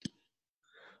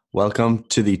Welcome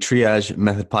to the Triage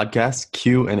Method Podcast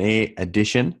Q&A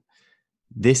edition.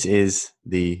 This is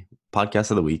the podcast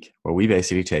of the week where we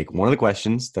basically take one of the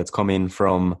questions that's come in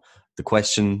from the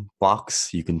question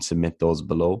box. You can submit those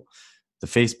below the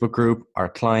Facebook group, our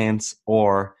clients,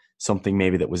 or something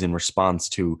maybe that was in response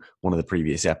to one of the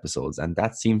previous episodes. And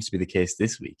that seems to be the case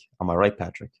this week. Am I right,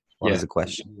 Patrick? What is Yeah, the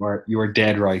question? you are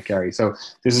dead right, Gary. So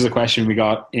this is a question we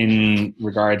got in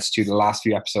regards to the last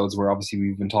few episodes where obviously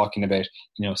we've been talking about,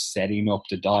 setting up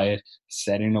the diet,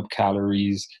 setting up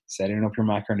calories, setting up your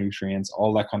macronutrients,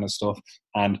 all that kind of stuff.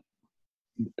 And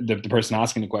the person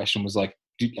asking the question was like,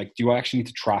 do I actually need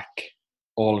to track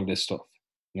all of this stuff?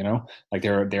 Like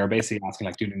they're basically asking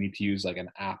like, do they need to use like an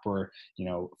app or,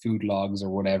 food logs or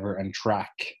whatever and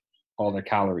track all their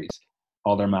calories,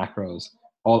 all their macros,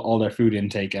 all their food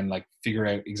intake and like figure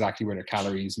out exactly where their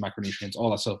calories, macronutrients,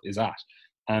 all that stuff is at.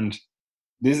 And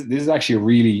this is actually a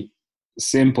really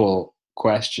simple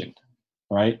question,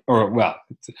 right? Or well,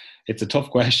 it's a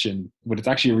tough question, but it's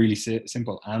actually a really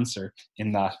simple answer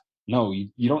in that no,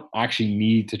 you don't actually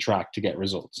need to track to get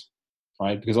results,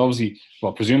 right? Because obviously,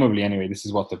 well, presumably anyway, this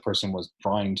is what the person was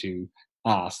trying to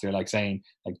ask. They're like saying,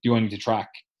 like, do I need to track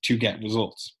to get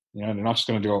results? They're not just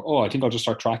going to go, oh, I think I'll just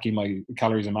start tracking my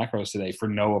calories and macros today for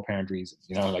no apparent reason,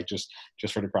 like just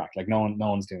for the crack. Like no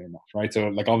one's doing that, right? So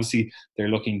like obviously they're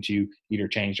looking to either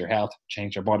change their health,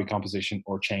 change their body composition,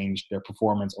 or change their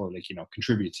performance, or like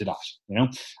contribute to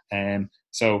that, and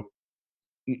so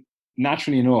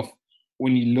naturally enough,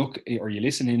 when you look or you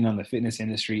listen in on the fitness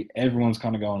industry, everyone's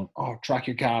kind of going, oh, track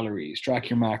your calories, track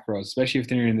your macros, especially if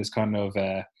they're in this kind of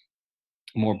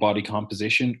more body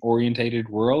composition orientated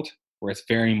world where it's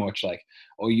very much like,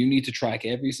 oh, you need to track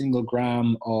every single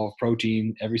gram of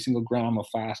protein, every single gram of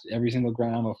fat, every single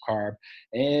gram of carb,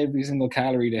 every single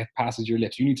calorie that passes your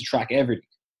lips. You need to track everything,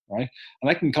 right? And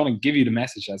I can kind of give you the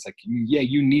message that's like, yeah,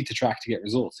 you need to track to get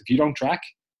results. If you don't track,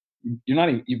 you're not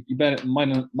even, you better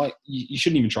you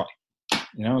shouldn't even try.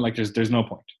 Like there's no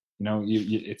point.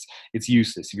 It's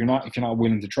useless if you're not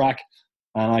willing to track.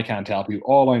 And I can't help you.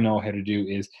 All I know how to do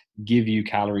is give you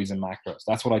calories and macros.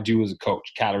 That's what I do as a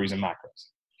coach: calories and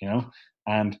macros.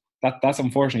 And that's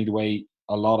unfortunately the way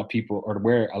a lot of people, or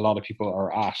where a lot of people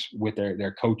are at with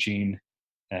their coaching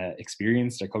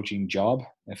experience, their coaching job,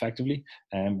 effectively,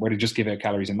 where they just give out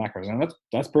calories and macros, and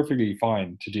that's perfectly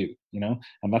fine to do,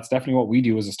 and that's definitely what we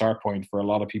do as a start point for a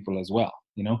lot of people as well,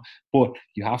 but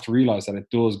you have to realize that it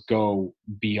does go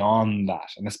beyond that,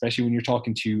 and especially when you're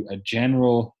talking to a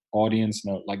general audience,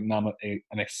 like not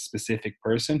a specific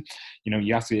person,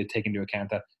 you have to take into account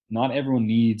that not everyone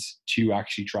needs to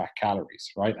actually track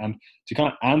calories, right? And to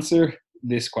kind of answer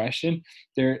this question,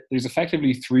 there's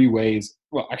effectively three ways.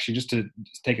 Well, actually, just to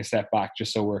take a step back,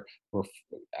 just so we're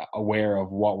aware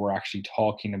of what we're actually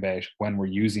talking about when we're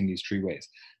using these three ways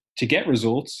to get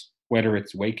results, whether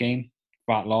it's weight gain,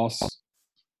 fat loss,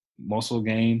 muscle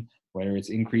gain, whether it's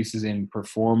increases in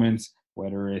performance,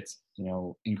 whether it's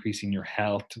increasing your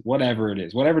health, whatever it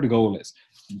is, whatever the goal is,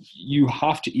 you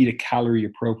have to eat a calorie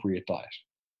appropriate diet,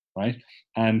 right?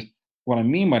 And what I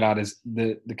mean by that is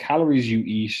the calories you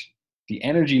eat, the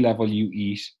energy level you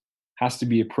eat has to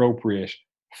be appropriate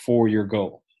for your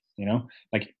goal.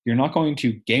 Like you're not going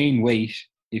to gain weight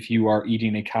if you are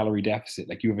eating a calorie deficit,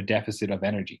 like you have a deficit of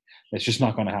energy. That's just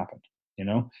not going to happen.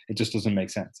 It just doesn't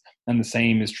make sense. And the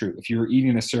same is true. If you're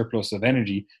eating a surplus of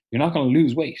energy, you're not going to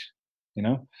lose weight.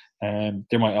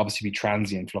 There might obviously be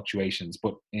transient fluctuations,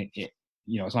 but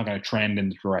it's not going to trend in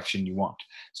the direction you want.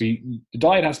 So the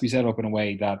diet has to be set up in a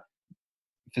way that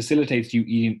facilitates you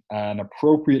eating an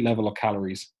appropriate level of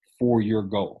calories for your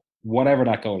goal, whatever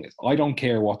that goal is. I don't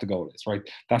care what the goal is, right?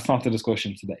 That's not the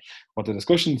discussion today. What the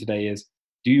discussion today is,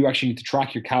 do you actually need to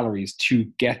track your calories to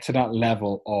get to that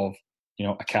level of,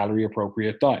 a calorie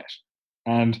appropriate diet?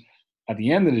 And at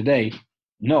the end of the day,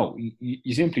 no,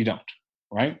 you simply don't,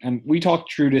 right? And we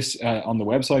talked through this on the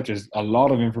website. There's a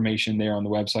lot of information there on the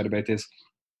website about this,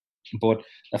 but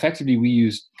effectively we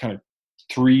use kind of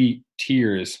three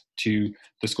tiers to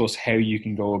discuss how you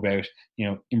can go about,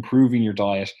 improving your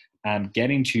diet and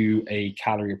getting to a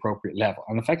calorie appropriate level.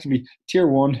 And effectively, tier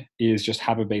one is just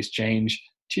habit-based change.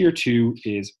 Tier two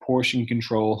is portion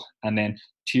control. And then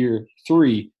tier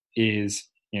three is,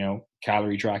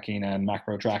 calorie tracking and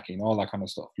macro tracking, all that kind of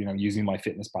stuff, using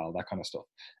MyFitnessPal, that kind of stuff.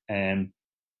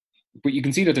 But you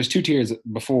can see that there's two tiers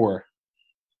before,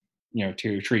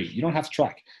 tier three. You don't have to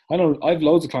track. I know I've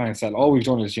loads of clients that all we've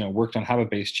done is, worked on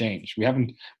habit-based change. We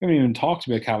haven't even talked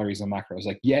about calories and macros.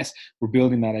 Like, yes, we're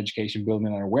building that education,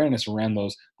 building that awareness around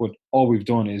those, but all we've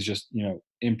done is just,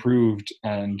 improved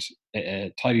and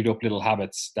tidied up little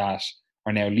habits that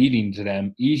are now leading to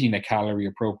them eating a calorie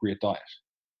appropriate diet.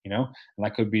 And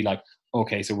that could be like,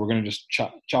 okay, so we're going to just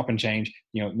chop and change,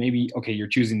 maybe, okay, you're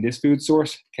choosing this food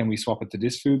source. Can we swap it to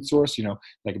this food source?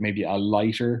 Like maybe a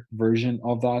lighter version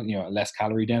of that, less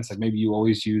calorie dense. Like maybe you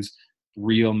always use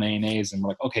real mayonnaise and we're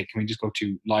like, okay, can we just go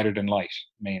to lighter than light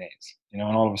mayonnaise? And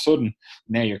all of a sudden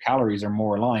now your calories are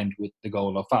more aligned with the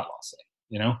goal of fat loss,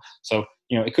 So,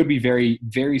 it could be very,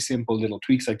 very simple little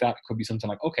tweaks like that. It could be something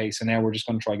like, okay, so now we're just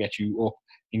going to try to get you up,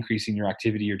 increasing your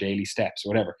activity, your daily steps, or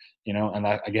whatever, and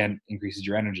that again increases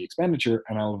your energy expenditure.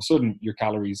 And all of a sudden your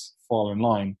calories fall in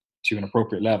line to an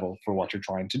appropriate level for what you're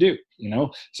trying to do,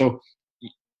 So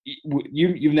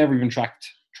you've never even tracked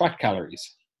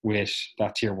calories with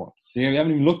that tier 1. You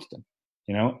haven't even looked at them,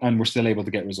 and we're still able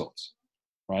to get results,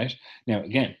 right? Now,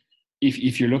 again,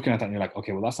 if you're looking at that and you're like,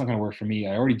 okay, well, that's not going to work for me.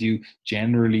 I already do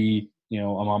generally, I'm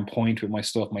on point with my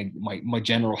stuff. My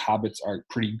general habits are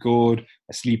pretty good.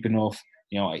 I sleep enough.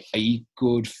 I eat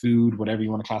good food, whatever you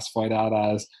want to classify that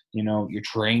as. Your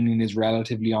training is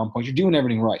relatively on point. You're doing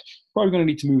everything right. You're probably going to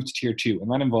need to move to tier 2,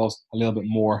 and that involves a little bit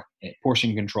more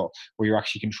portion control, where you're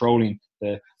actually controlling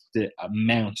the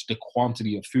amount, the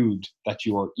quantity of food that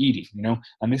you are eating.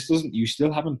 And this doesn't. You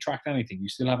still haven't tracked anything. You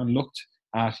still haven't looked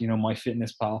at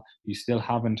MyFitnessPal. You still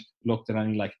haven't looked at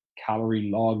any like calorie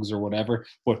logs or whatever.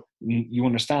 But you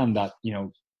understand that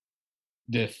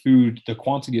the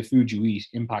quantity of food you eat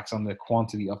impacts on the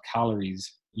quantity of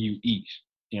calories you eat,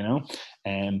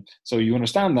 and so you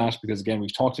understand that because, again,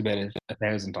 we've talked about it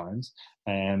 1,000 times,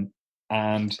 and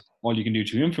all you can do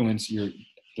to influence the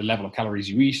level of calories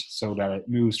you eat so that it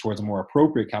moves towards a more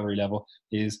appropriate calorie level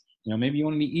is, maybe you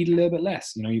want to eat a little bit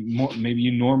less. Maybe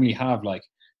you normally have like,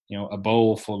 a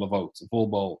bowl full of oats, a full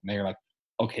bowl, and you're like,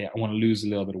 okay, I want to lose a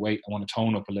little bit of weight, I want to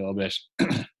tone up a little bit.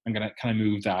 I'm going to kind of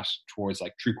move that towards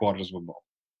like 3/4 of a bowl,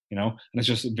 and it's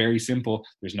just very simple.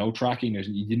 There's no tracking.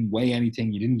 You didn't weigh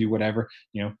anything. You didn't do whatever,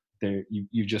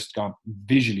 you've just gone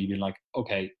visually been like,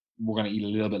 okay, we're going to eat a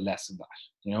little bit less of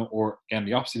that, or again,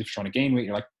 the opposite. If you're trying to gain weight,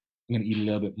 you're like, I'm going to eat a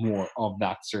little bit more of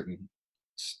that certain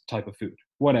type of food,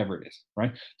 whatever it is,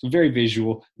 right? So very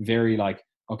visual, very like,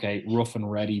 okay, rough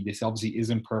and ready. This obviously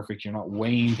isn't perfect. You're not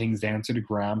weighing things down to the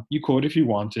gram. You could if you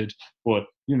wanted, but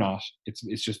you're not.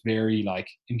 It's just very like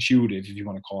intuitive, if you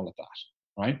want to call it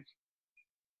that, right?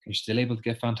 You're still able to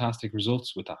get fantastic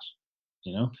results with that.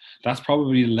 That's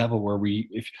probably the level where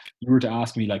if you were to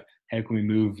ask me like, how can we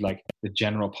move like the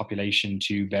general population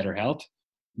to better health?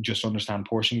 Just understand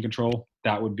portion control.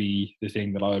 That would be the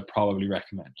thing that I would probably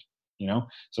recommend.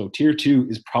 So tier 2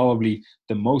 is probably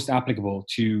the most applicable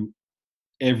to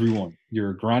everyone.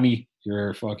 Your granny,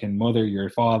 your fucking mother, your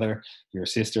father, your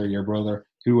sister, your brother,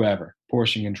 whoever.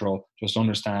 Portion control. Just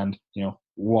understand,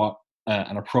 what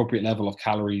an appropriate level of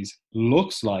calories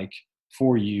looks like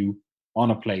for you on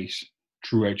a plate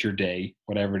throughout your day,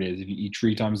 whatever it is. If you eat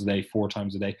 3 times a day, 4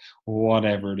 times a day,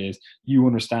 whatever it is, you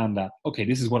understand that, okay,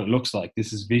 this is what it looks like.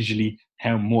 This is visually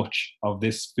how much of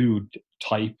this food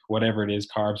type, whatever it is,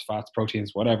 carbs, fats,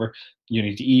 proteins, whatever, you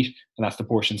need to eat, and that's the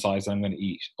portion size I'm going to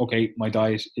eat. Okay, my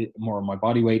diet, more my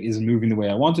body weight isn't moving the way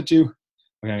I want it to. Okay,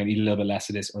 I'm going to eat a little bit less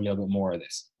of this or a little bit more of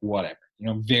this, whatever.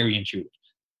 Very intuitive.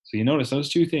 So you notice those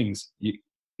 2 things,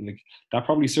 that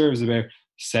probably serves about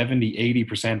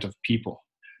 70-80% of people,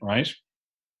 right?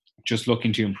 Just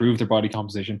looking to improve their body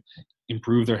composition,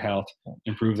 improve their health,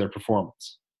 improve their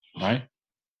performance, right?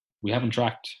 We haven't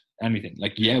tracked anything.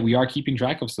 Like, yeah, we are keeping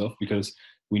track of stuff because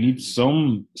we need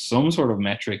some sort of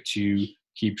metric to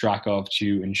keep track of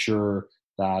to ensure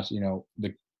that,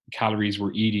 the calories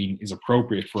we're eating is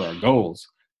appropriate for our goals.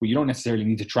 But you don't necessarily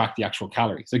need to track the actual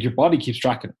calories. Like, your body keeps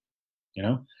tracking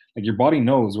it, like your body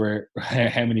knows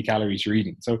how many calories you're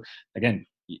eating. So again,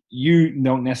 you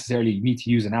don't necessarily need to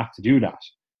use an app to do that,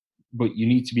 but you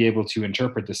need to be able to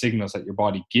interpret the signals that your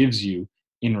body gives you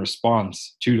in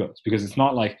response to those, because it's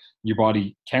not like your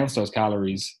body counts those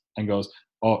calories and goes,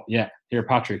 oh yeah, here,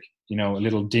 Patrick, a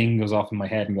little ding goes off in my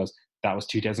head and goes, that was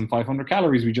 2,500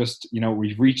 calories. We just,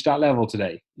 we've reached that level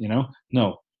today.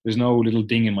 No, there's no little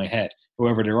ding in my head.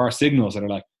 However, there are signals that are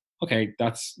like, okay,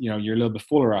 that's, you're a little bit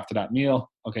fuller after that meal.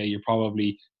 Okay, you're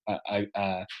probably, at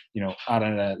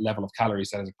a level of calories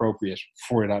that is appropriate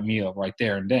for that meal right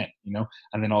there and then,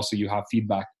 and then also you have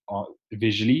feedback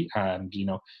visually and,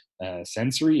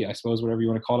 sensory, I suppose, whatever you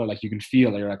want to call it. Like, you can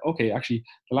feel that you're like, okay, actually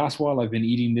the last while I've been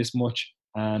eating this much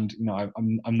and,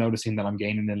 I'm noticing that I'm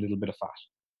gaining a little bit of fat,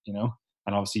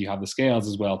 and obviously you have the scales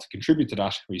as well to contribute to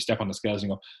that, where you step on the scales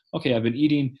and go, okay, I've been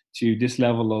eating to this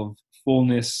level of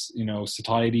fullness,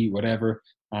 satiety, whatever,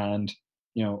 and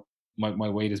my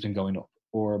weight has been going up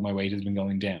or my weight has been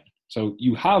going down. So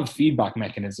you have feedback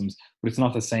mechanisms, but it's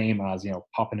not the same as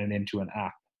popping it into an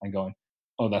app and going,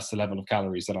 oh, that's the level of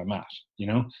calories that I'm at, you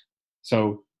know?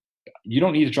 So you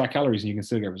don't need to track calories and you can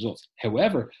still get results.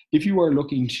 However, if you are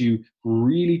looking to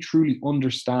really truly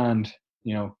understand,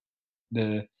 you know,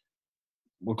 the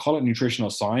we'll call it nutritional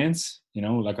science, you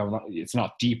know, like it's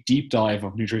not deep dive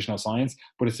of nutritional science,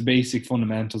 but it's the basic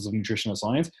fundamentals of nutritional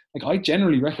science. Like I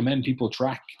generally recommend people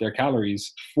track their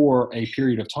calories for a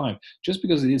period of time, just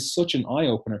because it is such an eye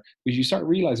opener, because you start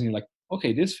realizing you're like,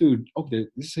 okay, this food,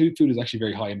 this food is actually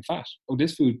very high in fat. Oh,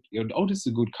 this food, you know, oh, this is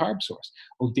a good carb source.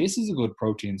 Oh, this is a good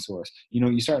protein source. You know,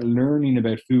 you start learning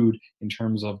about food in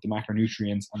terms of the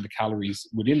macronutrients and the calories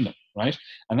within them, right?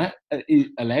 And that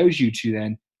it allows you to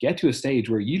then get to a stage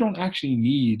where you don't actually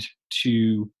need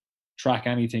to track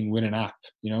anything with an app,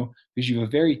 you know, because you have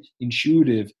a very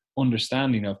intuitive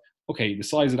understanding of, okay, the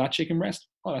size of that chicken breast,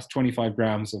 oh, that's 25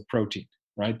 grams of protein,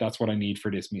 right? That's what I need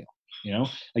for this meal. You know,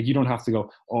 like you don't have to go,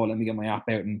 oh, let me get my app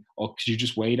out and, oh, could you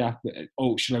just weigh that?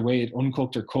 Oh, should I weigh it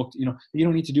uncooked or cooked? You know, you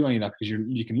don't need to do any of that, because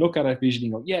you can look at it visually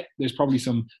and go, yeah, there's probably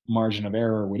some margin of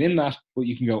error within that, but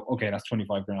you can go, okay, that's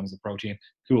 25 grams of protein.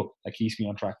 Cool. That keeps me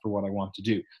on track for what I want to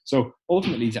do. So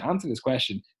ultimately, to answer this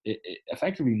question,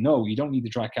 effectively, no, you don't need to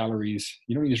track calories.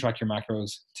 You don't need to track your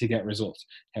macros to get results.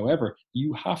 However,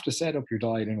 you have to set up your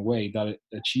diet in a way that it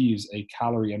achieves a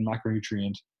calorie and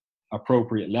macronutrient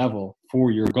appropriate level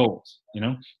for your goals, you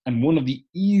know? And one of the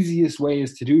easiest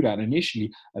ways to do that initially,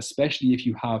 especially if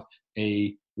you have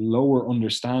a lower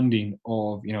understanding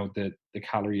of, you know, the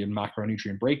calorie and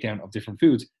macronutrient breakdown of different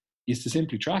foods, is to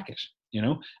simply track it, you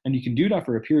know? And you can do that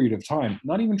for a period of time,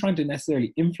 not even trying to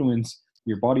necessarily influence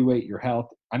your body weight, your health,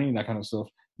 any of that kind of stuff,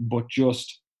 but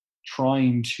just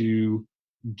trying to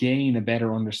gain a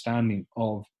better understanding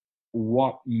of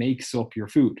what makes up your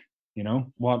food, you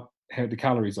know, how the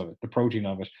calories of it, the protein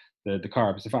of it, the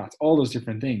carbs, the fats, all those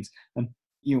different things. And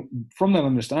you know, from that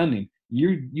understanding,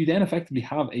 you then effectively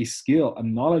have a skill, a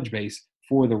knowledge base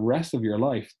for the rest of your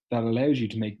life that allows you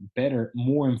to make better,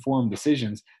 more informed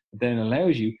decisions, that then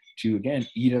allows you to, again,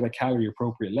 eat at a calorie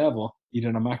appropriate level, eat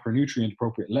at a macronutrient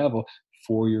appropriate level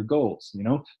for your goals, you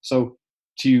know? So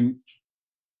to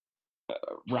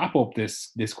wrap up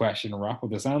this question, or wrap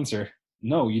up this answer,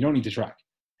 no, you don't need to track.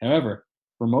 However,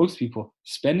 for most people,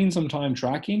 spending some time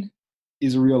tracking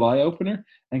is a real eye opener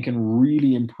and can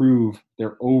really improve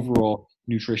their overall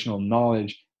nutritional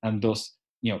knowledge, and thus,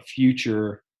 you know,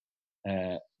 future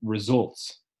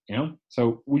results. You know,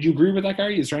 so would you agree with that,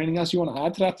 Gary? Is there anything else you want to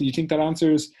add to that? Do you think that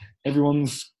answers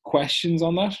everyone's questions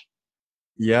on that?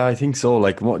 Yeah, I think so.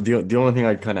 Like the only thing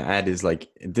I'd kind of add is like,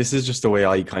 this is just the way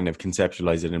I kind of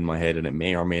conceptualize it in my head, and it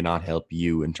may or may not help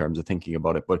you in terms of thinking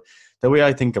about it. But the way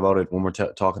I think about it when we're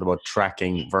talking about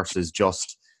tracking versus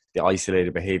just the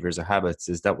isolated behaviors or habits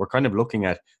is that we're kind of looking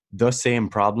at the same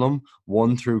problem,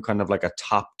 one through kind of like a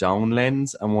top down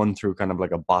lens and one through kind of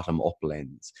like a bottom up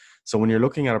lens. So when you're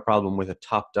looking at a problem with a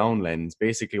top down lens,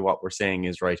 basically what we're saying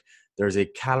is, right, there's a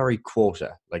calorie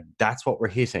quota, like that's what we're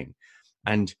hitting.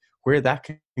 And where that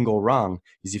can go wrong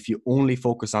is if you only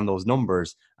focus on those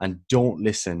numbers and don't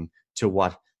listen to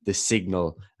what the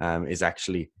signal is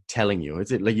actually telling you.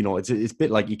 It's like, you know, it's a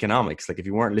bit like economics. Like if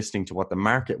you weren't listening to what the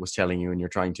market was telling you and you're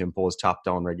trying to impose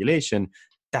top-down regulation,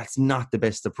 that's not the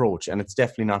best approach. And it's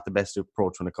definitely not the best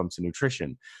approach when it comes to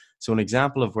nutrition. So an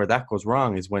example of where that goes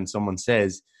wrong is when someone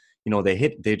says, you know,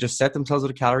 they just set themselves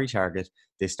with a calorie target,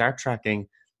 they start tracking,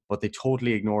 but they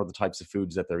totally ignore the types of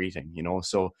foods that they're eating, you know,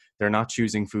 so they're not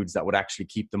choosing foods that would actually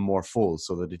keep them more full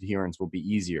so that adherence will be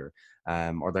easier,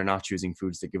 or they're not choosing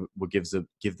foods that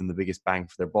give them the biggest bang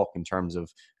for their buck in terms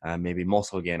of maybe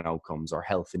muscle gain outcomes or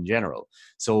health in general.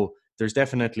 So there's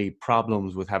definitely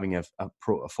problems with having a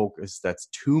focus that's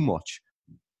too much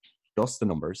just the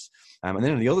numbers. And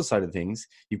then on the other side of things,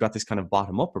 you've got this kind of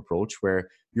bottom-up approach where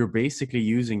you're basically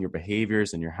using your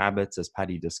behaviors and your habits, as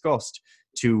Paddy discussed,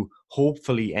 to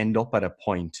hopefully end up at a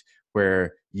point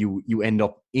where you end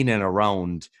up in and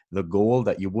around the goal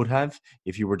that you would have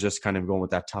if you were just kind of going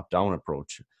with that top-down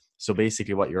approach. So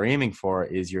basically what you're aiming for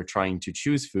is you're trying to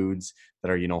choose foods that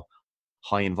are, you know,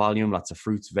 high in volume, lots of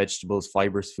fruits, vegetables,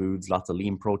 fibrous foods, lots of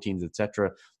lean proteins, etc.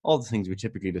 All the things we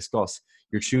typically discuss.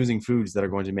 You're choosing foods that are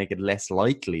going to make it less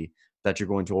likely that you're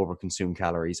going to overconsume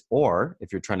calories, or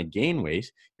if you're trying to gain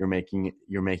weight, you're making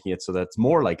it so that it's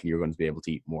more likely you're going to be able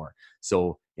to eat more.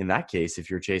 So in that case, if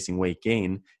you're chasing weight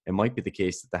gain, it might be the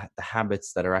case that the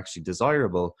habits that are actually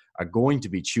desirable are going to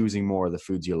be choosing more of the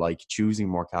foods you like, choosing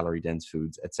more calorie dense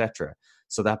foods, etc.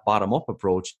 So that bottom up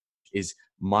approach is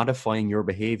modifying your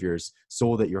behaviors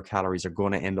so that your calories are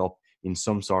going to end up in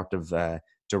some sort of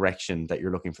direction that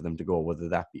you're looking for them to go, whether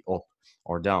that be up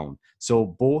or down. So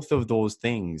both of those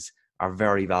things are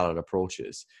very valid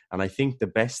approaches. And I think the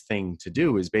best thing to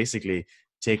do is basically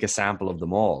take a sample of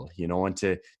them all, you know, and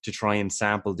to try and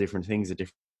sample different things at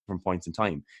different points in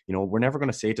time. You know, we're never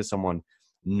going to say to someone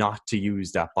not to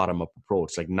use that bottom up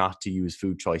approach, like not to use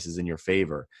food choices in your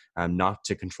favor, and not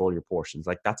to control your portions.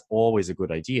 Like that's always a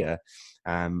good idea.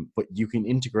 But you can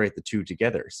integrate the two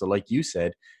together. So like you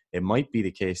said, it might be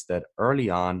the case that early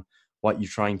on, what you're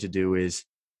trying to do is,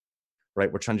 right,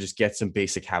 we're trying to just get some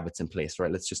basic habits in place,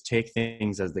 right? Let's just take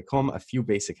things as they come, a few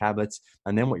basic habits.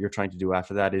 And then what you're trying to do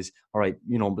after that is, all right,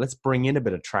 you know, let's bring in a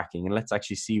bit of tracking and let's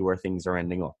actually see where things are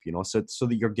ending up, you know, so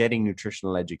that you're getting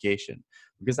nutritional education.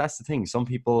 Because that's the thing. Some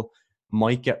people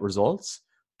might get results,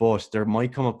 but there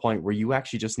might come a point where you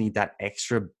actually just need that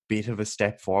extra bit of a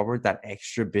step forward, that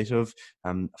extra bit of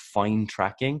fine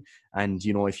tracking. And,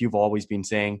 you know, if you've always been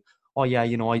saying, oh yeah,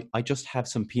 you know, I just have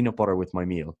some peanut butter with my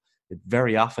meal.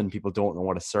 Very often people don't know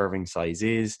what a serving size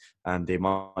is, and they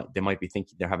might be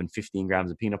thinking they're having 15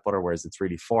 grams of peanut butter, whereas it's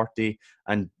really 40.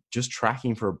 And just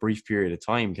tracking for a brief period of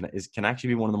time can actually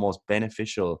be one of the most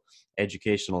beneficial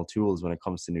educational tools when it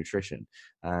comes to nutrition.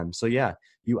 So yeah,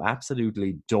 you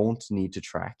absolutely don't need to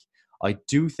track. I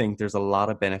do think there's a lot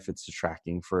of benefits to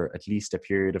tracking for at least a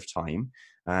period of time,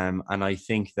 and I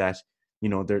think that, you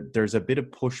know, there's a bit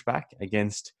of pushback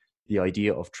against the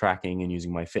idea of tracking and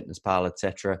using MyFitnessPal,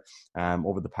 etc.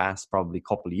 Over the past probably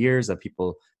couple of years, that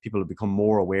people have become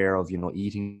more aware of, you know,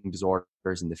 eating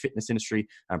disorders in the fitness industry,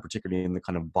 and particularly in the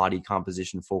kind of body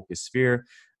composition focused sphere.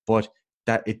 But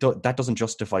that doesn't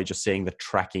justify just saying that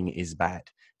tracking is bad,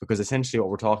 because essentially what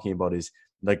we're talking about is,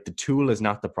 like, the tool is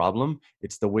not the problem.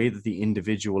 It's the way that the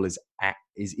individual is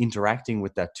interacting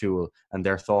with that tool and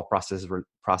their thought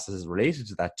processes related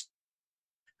to that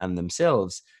and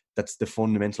themselves. That's the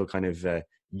fundamental kind of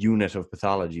unit of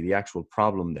pathology, the actual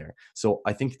problem there. So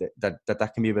I think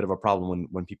that can be a bit of a problem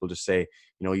when people just say,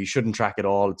 you know, you shouldn't track at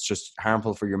all, it's just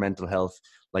harmful for your mental health.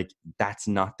 Like, that's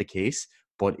not the case,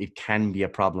 but it can be a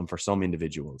problem for some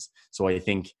individuals. So I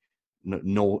think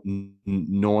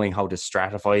knowing how to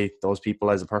stratify those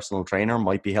people as a personal trainer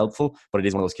might be helpful, but it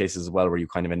is one of those cases as well where you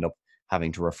kind of end up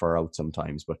having to refer out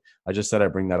sometimes. But I just said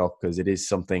I'd bring that up because it is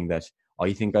something that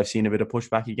I think I've seen a bit of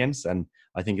pushback against, and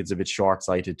I think it's a bit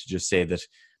short-sighted to just say that,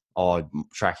 oh,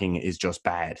 tracking is just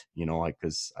bad, you know,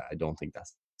 because I don't think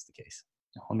that's the case.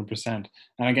 100%.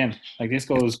 And again, like, this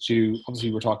goes to,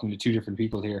 obviously we're talking to two different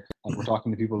people here. Like, we're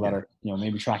talking to people that are, you know,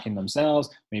 maybe tracking themselves,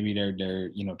 maybe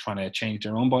they're you know, trying to change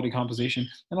their own body composition.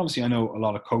 And obviously I know a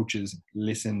lot of coaches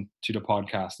listen to the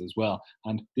podcast as well.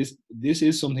 And this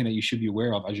is something that you should be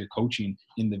aware of as you're coaching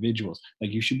individuals.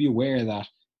 Like, you should be aware that,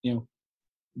 you know,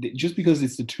 just because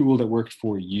it's the tool that worked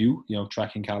for you, you know,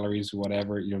 tracking calories or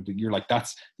whatever, you know, you're like,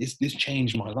 this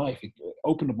changed my life, it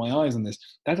opened up my eyes on this.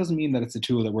 That doesn't mean that it's a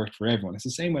tool that worked for everyone. It's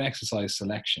the same with exercise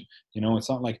selection. You know, it's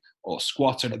not like, oh,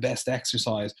 squats are the best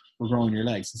exercise for growing your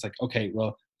legs. It's like, okay,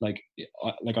 well, like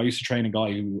I used to train a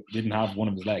guy who didn't have one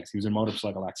of his legs. He was in a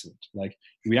motorcycle accident. Like,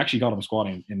 we actually got him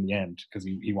squatting in the end because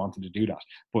he wanted to do that.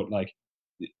 But like,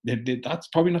 that's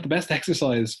probably not the best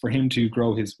exercise for him to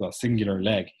grow his singular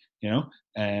leg, you know.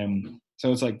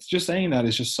 So it's like, just saying that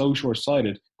is just so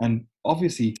short-sighted. And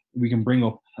obviously we can bring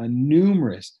up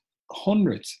numerous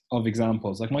hundreds of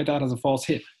examples. Like, my dad has a false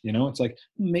hip, you know. It's like,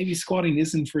 maybe squatting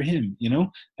isn't for him, you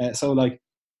know. So like,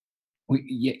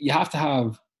 you have to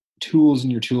have tools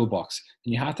in your toolbox,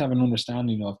 and you have to have an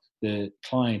understanding of the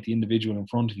client, the individual in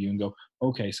front of you, and go,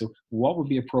 okay, so what would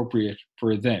be appropriate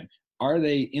for them? Are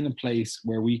they in a place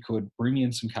where we could bring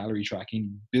in some calorie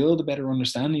tracking, build a better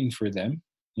understanding for them,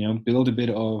 you know, build a bit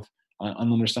of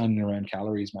an understanding around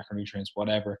calories, macronutrients,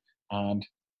 whatever. And,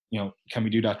 you know, can we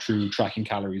do that through tracking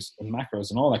calories and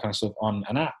macros and all that kind of stuff on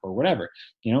an app or whatever,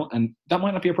 you know? And that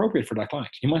might not be appropriate for that client.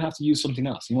 You might have to use something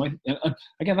else. You might, and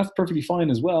again, that's perfectly fine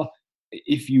as well.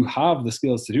 If you have the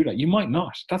skills to do that, you might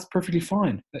not. That's perfectly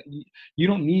fine. You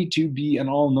don't need to be an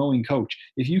all-knowing coach.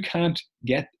 If you can't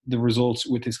get the results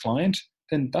with this client,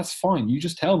 then that's fine. You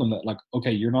just tell them that, like,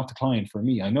 okay, you're not the client for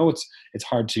me. I know it's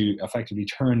hard to effectively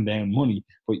turn down money,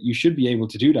 but you should be able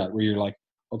to do that, where you're like,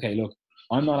 okay, look,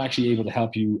 I'm not actually able to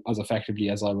help you as effectively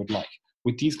as I would like.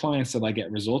 With these clients that I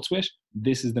get results with,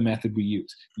 this is the method we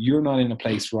use. You're not in a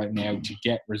place right now to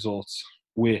get results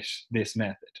with this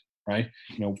method, right?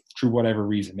 You know, through whatever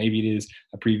reason. Maybe it is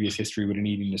a previous history with an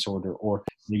eating disorder, or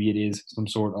maybe it is some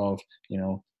sort of, you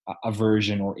know,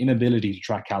 aversion or inability to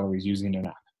track calories using an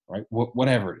app, right?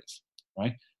 Whatever it is,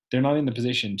 right? They're not in the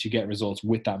position to get results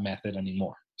with that method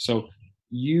anymore. So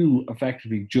you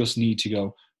effectively just need to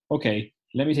go, okay,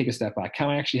 let me take a step back. Can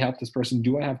I actually help this person?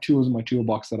 Do I have tools in my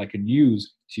toolbox that I can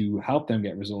use to help them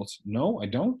get results? No, I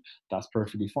don't. That's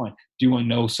perfectly fine. Do I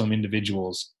know some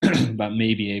individuals that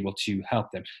may be able to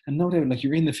help them? And no doubt, like,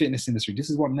 you're in the fitness industry. This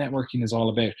is what networking is all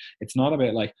about. It's not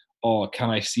about like, oh, can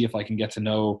I see if I can get to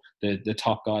know the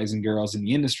top guys and girls in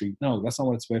the industry? No, that's not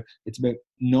what it's about. It's about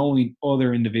knowing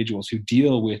other individuals who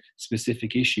deal with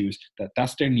specific issues.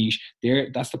 That's their niche.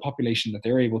 That's the population that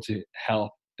they're able to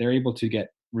help. They're able to get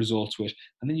results with,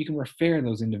 and then you can refer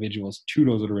those individuals to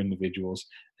those other individuals,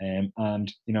 and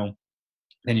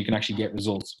then you can actually get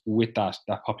results with that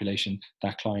population,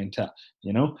 that clientele.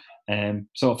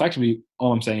 So effectively,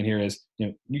 all I'm saying here is,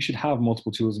 you should have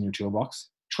multiple tools in your toolbox.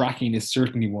 Tracking is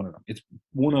certainly one of them. It's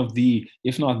one of the,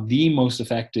 if not the most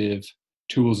effective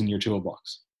tools in your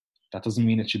toolbox. That doesn't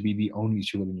mean it should be the only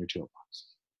tool in your toolbox,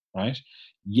 right?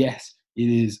 Yes, it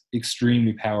is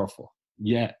extremely powerful.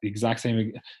 Yeah, the exact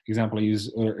same example I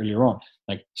used earlier on,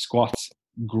 like squats,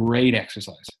 great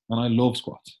exercise. And I love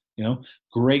squats,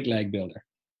 great leg builder.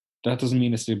 That doesn't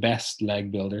mean it's the best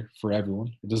leg builder for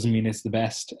everyone. It doesn't mean it's the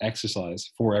best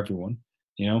exercise for everyone.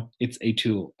 It's a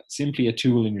tool, simply a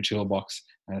tool in your toolbox.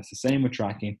 And it's the same with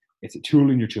tracking. It's a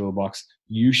tool in your toolbox.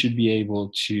 You should be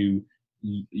able to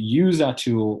use that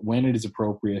tool when it is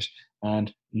appropriate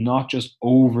and not just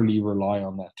overly rely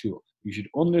on that tool. You should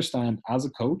understand as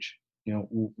a coach,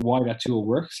 why that tool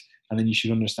works, and then you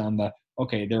should understand that,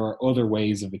 okay, there are other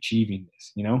ways of achieving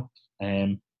this,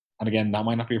 and again, that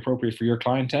might not be appropriate for your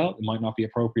clientele, it might not be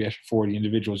appropriate for the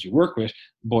individuals you work with,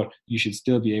 but you should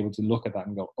still be able to look at that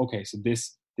and go, okay, so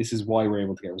this is why we're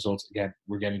able to get results. Again,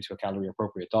 we're getting to a calorie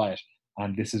appropriate diet,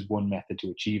 and this is one method to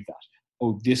achieve that.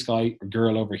 Oh, this guy or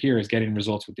girl over here is getting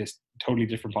results with this totally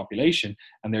different population,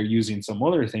 and they're using some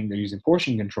other thing. They're using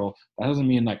portion control. That doesn't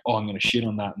mean like, oh, I'm going to shit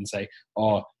on that and say,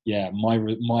 oh yeah, my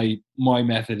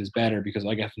method is better because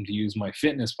I get them to use my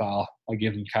Fitness Pal. I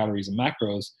give them calories and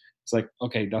macros. It's like,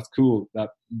 okay, that's cool. That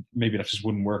maybe that just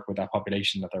wouldn't work with that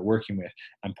population that they're working with.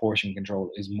 And portion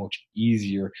control is much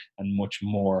easier and much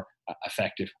more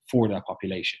effective for that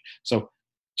population. So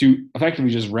to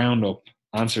effectively just round up,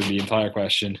 answer the entire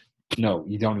question, no,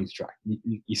 you don't need to track.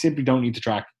 You simply don't need to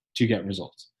track to get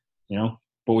results,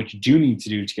 But what you do need to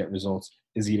do to get results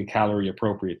is eat a calorie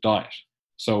appropriate diet.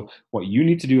 So what you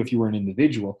need to do if you were an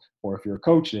individual or if you're a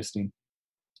coach listening,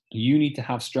 you need to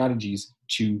have strategies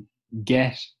to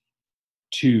get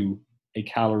to a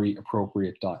calorie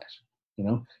appropriate diet.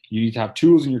 You need to have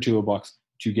tools in your toolbox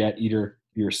to get either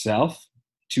yourself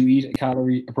to eat a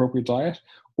calorie appropriate diet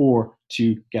or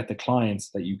to get the clients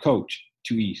that you coach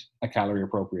to eat a calorie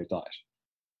appropriate diet.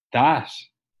 That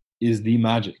is the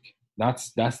magic.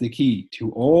 That's the key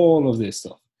to all of this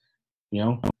stuff.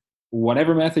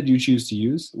 Whatever method you choose to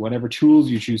use, whatever tools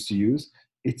you choose to use,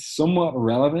 it's somewhat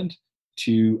relevant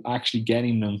to actually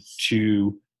getting them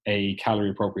to a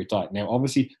calorie appropriate diet. Now,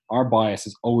 obviously, our bias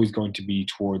is always going to be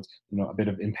towards, a bit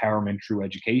of empowerment through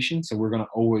education. So we're going to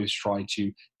always try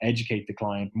to educate the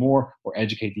client more or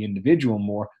educate the individual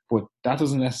more. But that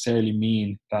doesn't necessarily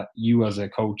mean that you as a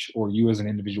coach or you as an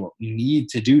individual need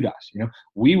to do that.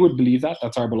 We would believe that.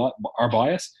 That's our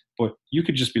bias. But you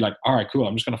could just be like, all right, cool.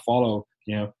 I'm just going to follow,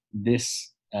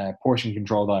 this portion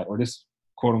control diet or this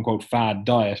quote unquote fad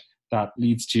diet that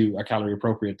leads to a calorie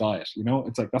appropriate diet.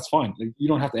 It's like, that's fine. Like, you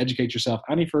don't have to educate yourself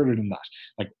any further than that.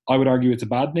 Like, I would argue it's a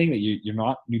bad thing that you're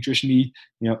not nutritionally,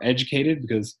 educated,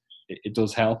 because it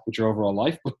does help with your overall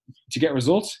life. But to get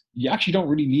results, you actually don't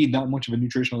really need that much of a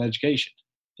nutritional education,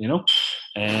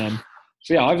 And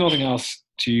so yeah, I have nothing else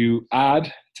to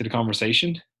add to the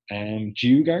conversation. Do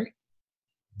you, Gary?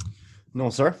 No,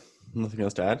 sir. Nothing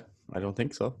else to add. I don't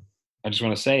think so. I just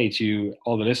want to say to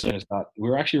all the listeners that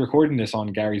we're actually recording this on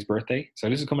Gary's birthday. So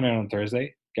this is coming out on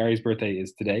Thursday. Gary's birthday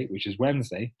is today, which is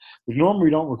Wednesday. Which normally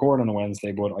we don't record on a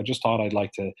Wednesday, but I just thought I'd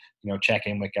like to, check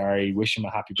in with Gary, wish him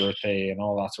a happy birthday and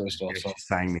all that sort of stuff. So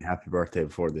sang me happy birthday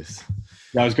before this.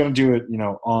 Yeah, I was going to do it,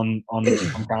 on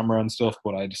camera and stuff,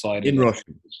 but I decided in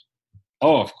Russian.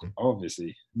 Oh,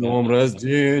 obviously. Dom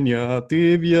rождения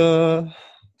тебя.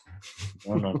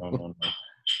 No.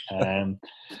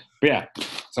 But yeah,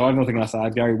 so I have nothing else to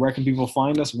add. Gary, where can people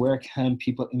find us? Where can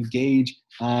people engage?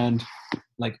 And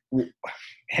how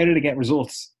do they get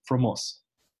results from us?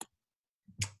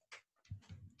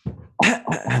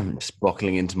 Just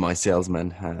buckling into my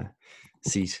salesman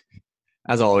seat.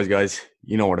 As always, guys,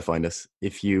 you know where to find us.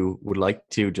 If you would like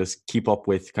to just keep up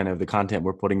with kind of the content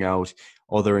we're putting out,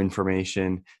 other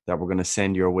information that we're going to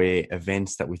send your way,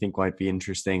 events that we think might be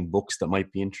interesting, books that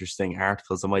might be interesting,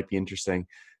 articles that might be interesting,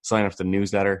 sign up to the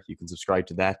newsletter. You can subscribe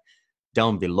to that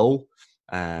down below.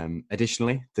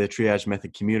 Additionally, the Triage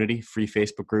Method community, free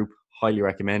Facebook group, highly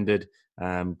recommended.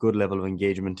 Good level of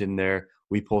engagement in there.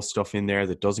 We post stuff in there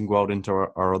that doesn't go out into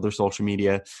our other social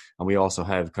media. And we also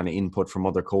have kind of input from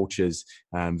other coaches,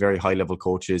 very high level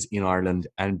coaches in Ireland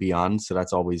and beyond. So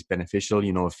that's always beneficial.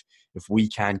 You know, if we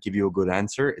can't give you a good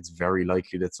answer, it's very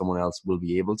likely that someone else will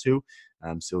be able to.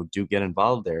 So do get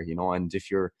involved there, you know. And if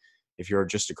you're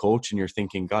just a coach and you're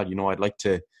thinking, God, you know,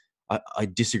 I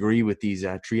disagree with these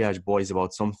triage boys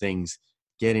about some things,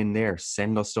 get in there,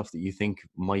 send us stuff that you think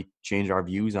might change our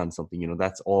views on something, you know,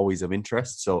 that's always of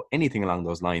interest. So anything along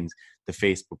those lines, the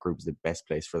Facebook group is the best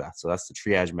place for that. So that's the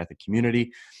Triage Method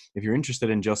community. If you're interested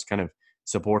in just kind of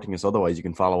supporting us otherwise, you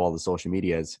can follow all the social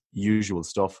medias, usual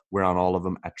stuff. We're on all of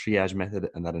them at Triage Method,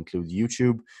 and that includes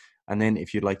YouTube. And then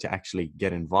if you'd like to actually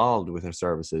get involved with our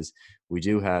services, we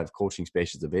do have coaching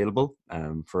spaces available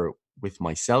with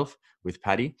myself, with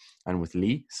Paddy, and with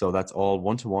Lee. So that's all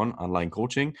one-to-one online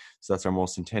coaching. So that's our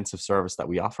most intensive service that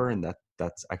we offer, and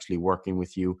that's actually working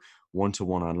with you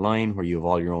one-to-one online, where you have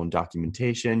all your own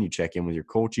documentation. You check in with your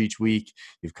coach each week.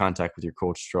 You have contact with your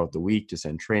coach throughout the week to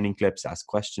send training clips, ask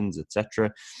questions,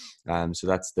 etc. So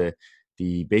that's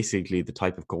basically the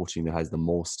type of coaching that has the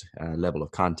most level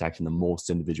of contact and the most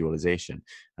individualization.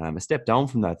 A step down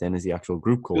from that then is the actual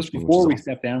group coaching. Just before we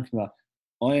step down from that,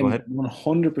 I am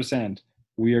 100%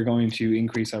 we are going to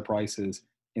increase our prices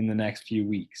in the next few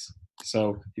weeks.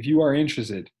 So if you are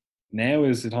interested, now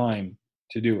is the time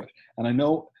to do it. And I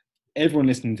know everyone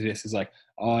listening to this is like,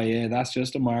 oh yeah, that's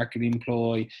just a marketing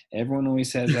ploy. Everyone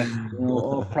always says that, you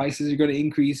know, prices are going to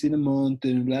increase in a month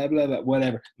and blah, blah, blah,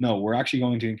 whatever. No, we're actually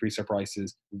going to increase our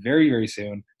prices very, very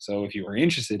soon. So if you are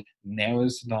interested, now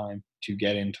is the time to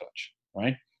get in touch,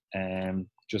 right?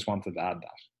 Just wanted to add that.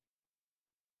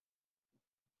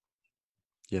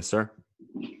 Yes, sir.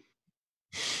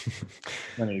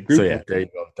 So yeah, there you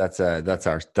go. That's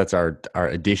our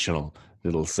additional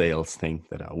little sales thing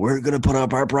that we're going to put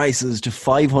up our prices to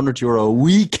 €500 a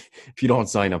week if you don't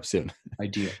sign up soon.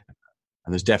 Ideal.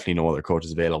 And there's definitely no other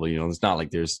coaches available. You know, it's not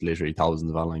like there's literally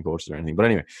thousands of online coaches or anything. But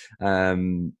anyway,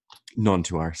 none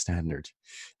to our standard.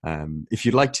 If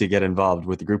you'd like to get involved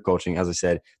with the group coaching, as I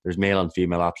said, there's male and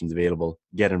female options available.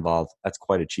 Get involved. That's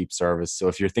quite a cheap service. So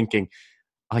if you're thinking,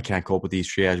 I can't cope with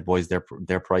these triage boys,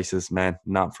 their prices, man,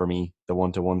 not for me. The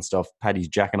one-to-one stuff, Paddy's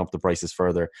jacking up the prices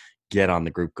further. Get on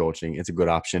the group coaching. It's a good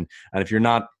option. And if you're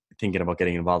not thinking about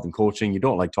getting involved in coaching, you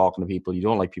don't like talking to people, you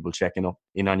don't like people checking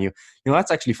in on you, you know, that's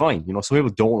actually fine. You know, some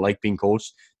people don't like being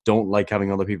coached, don't like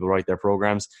having other people write their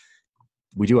programs.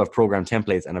 We do have program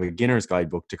templates and a beginner's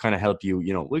guidebook to kind of help you.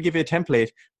 You know, we'll give you a template,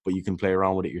 but you can play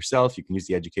around with it yourself. You can use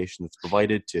the education that's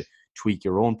provided to tweak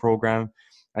your own program.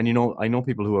 And, you know, I know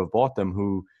people who have bought them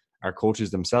who are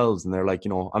coaches themselves, and they're like, you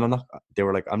know, I'm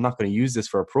not going to use this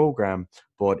for a program,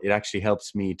 but it actually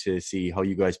helps me to see how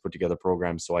you guys put together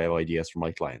programs, so I have ideas for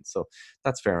my clients. So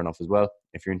that's fair enough as well.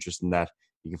 If you're interested in that,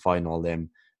 you can find all them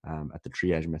at the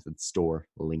Triage Method store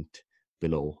linked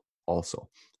below also.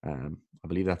 I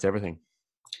believe that's everything.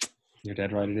 You're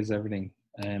dead right. It is everything.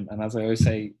 And as I always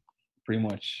say, pretty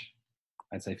much,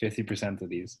 I'd say 50% of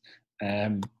these.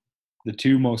 The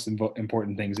two most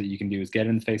important things that you can do is get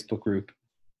in the Facebook group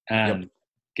and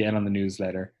get on the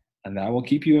newsletter, and that will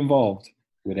keep you involved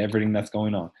with everything that's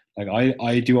going on. Like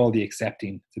I do all the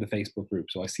accepting to the Facebook group,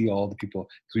 so I see all the people,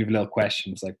 because we have a little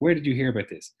question. It's like, where did you hear about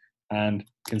this? And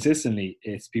consistently,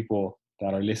 it's people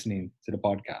that are listening to the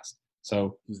podcast.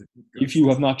 So if you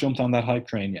have not jumped on that hype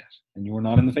train yet, and you are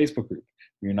not in the Facebook group,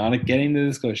 you're not getting the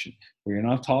discussion, where you're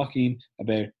not talking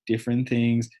about different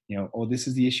things, you know, oh, this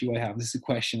is the issue I have, this is a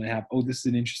question I have, oh, this is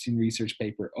an interesting research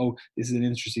paper, oh, this is an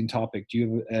interesting topic, do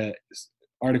you have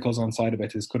articles on site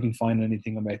about this, couldn't find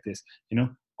anything about this, you know,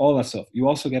 all that stuff. You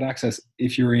also get access,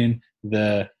 if you're in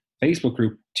the Facebook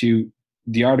group, to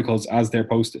the articles as they're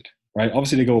posted. Right,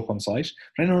 obviously they go up on site,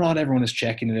 but I know not everyone is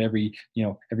checking it every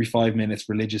 5 minutes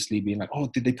religiously, being like, oh,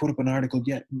 did they put up an article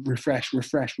yet? Refresh.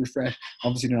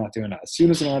 Obviously they're not doing that. As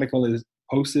soon as an article is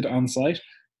posted on site,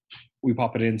 we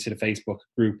pop it into the Facebook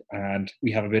group and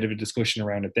we have a bit of a discussion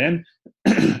around it then.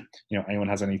 You know, anyone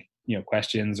has any, you know,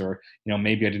 questions, or, you know,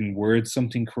 maybe I didn't word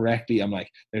something correctly, I'm like,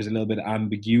 there's a little bit of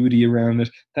ambiguity around it,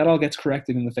 that all gets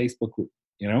corrected in the Facebook group,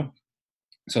 you know.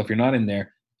 So if you're not in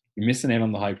there, you're missing out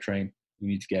on the hype train. You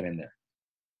need to get in there.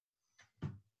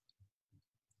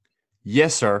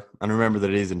 Yes, sir. And remember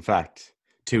that it is, in fact,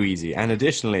 too easy. And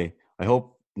additionally, I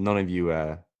hope none of you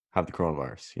have the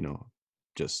coronavirus, you know,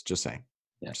 just saying.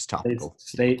 Yeah. Just topical.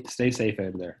 Stay safe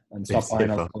out there and stop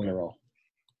buying alcohol.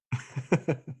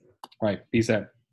 Right. Peace out.